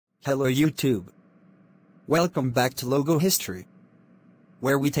Hello YouTube. Welcome back to Logo History,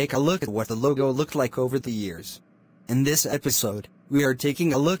 where we take a look at what the logo looked like over the years. In this episode, we are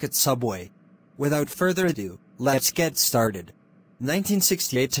taking a look at Subway. Without further ado, let's get started.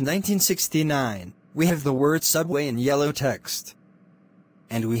 1968 to 1969, we have the word Subway in yellow text.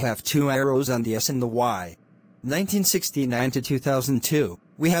 And we have two arrows on the S and the Y. 1969 to 2002,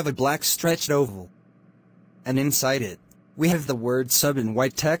 we have a black stretched oval. And inside it, we have the word sub in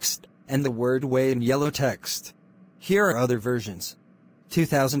white text, and the word way in yellow text. Here are other versions.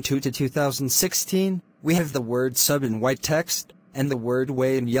 2002 to 2016, we have the word sub in white text, and the word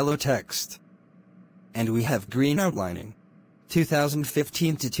way in yellow text. And we have green outlining.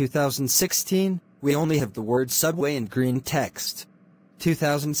 2015 to 2016, we only have the word Subway in green text.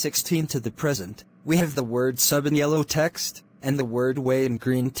 2016 to the present, we have the word sub in yellow text, and the word way in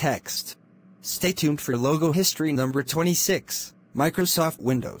green text. Stay tuned for Logo History number 26, Microsoft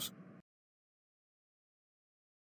Windows.